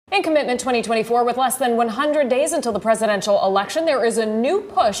In Commitment 2024, with less than 100 days until the presidential election, there is a new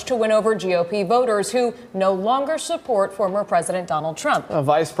push to win over GOP voters who no longer support former President Donald Trump.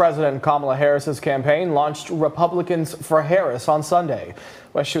 Vice President Kamala Harris's campaign launched Republicans for Harris on Sunday.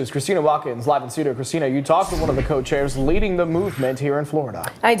 West 2's Christina Watkins live in studio. Christina, you talked to one of the co-chairs leading the movement here in Florida.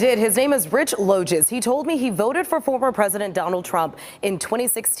 I did. His name is Rich Loges. He told me he voted for former President Donald Trump in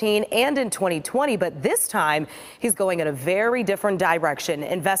 2016 and in 2020, but this time he's going in a very different direction,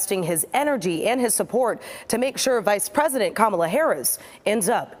 investing his energy and his support to make sure Vice President Kamala Harris ends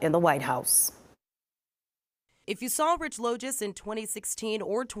up in the White House. If you saw Rich Loges in 2016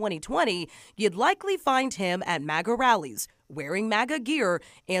 or 2020, you'd likely find him at MAGA rallies, wearing MAGA gear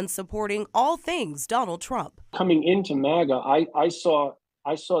and supporting all things Donald Trump. Coming into MAGA, I saw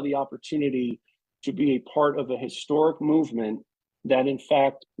the opportunity to be a part of a historic movement that, in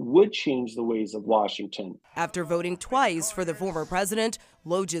fact, would change the ways of Washington. After voting twice for the former president,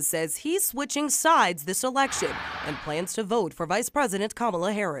 Loges says he's switching sides this election and plans to vote for Vice President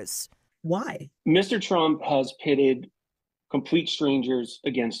Kamala Harris. Why? Mr. Trump has pitted complete strangers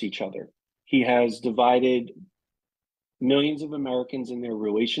against each other. He has divided millions of Americans in their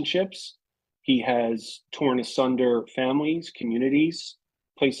relationships. He has torn asunder families, communities,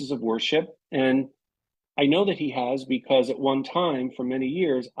 places of worship. And I know that he has because at one time, for many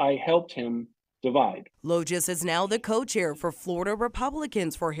years, I helped him divide. Loges is now the co-chair for Florida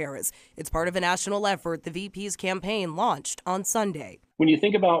Republicans for Harris. It's part of a national effort the VP's campaign launched on Sunday. When you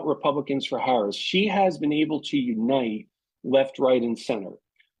think about Republicans for Harris, she has been able to unite left, right, and center.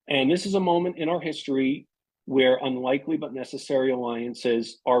 And this is a moment in our history where unlikely but necessary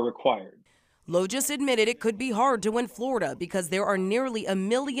alliances are required. Loges admitted it could be hard to win Florida because there are nearly 1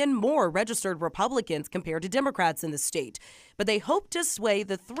 million more registered Republicans compared to Democrats in the state. But they hope to sway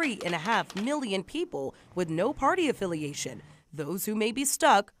the 3.5 million people with no party affiliation, those who may be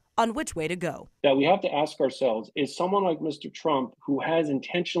stuck on which way to go. That we have to ask ourselves, is someone like Mr. Trump, who has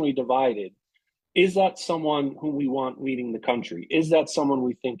intentionally divided, is that someone whom we want leading the country? Is that someone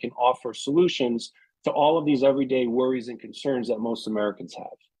we think can offer solutions to all of these everyday worries and concerns that most Americans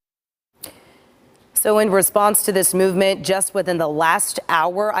have? So in response to this movement, just within the last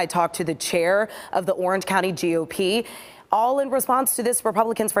hour, I talked to the chair of the Orange County GOP. All in response to this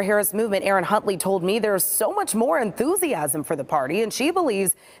Republicans for Harris movement, Erin Huntley told me there's so much more enthusiasm for the party, and she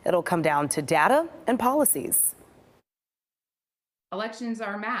believes it'll come down to data and policies. Elections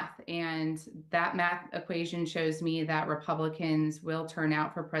are math, and that math equation shows me that Republicans will turn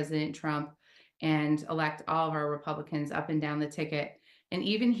out for President Trump and elect all of our Republicans up and down the ticket. And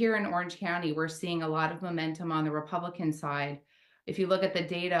even here in Orange County, we're seeing a lot of momentum on the Republican side. If you look at the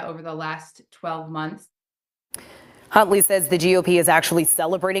data over the last 12 months. Huntley says the GOP is actually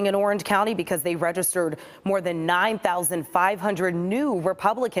celebrating in Orange County because they registered more than 9,500 new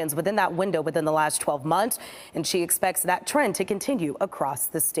Republicans within that window within the last 12 months. And she expects that trend to continue across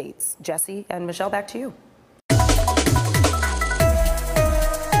the states. Jesse and Michelle, back to you.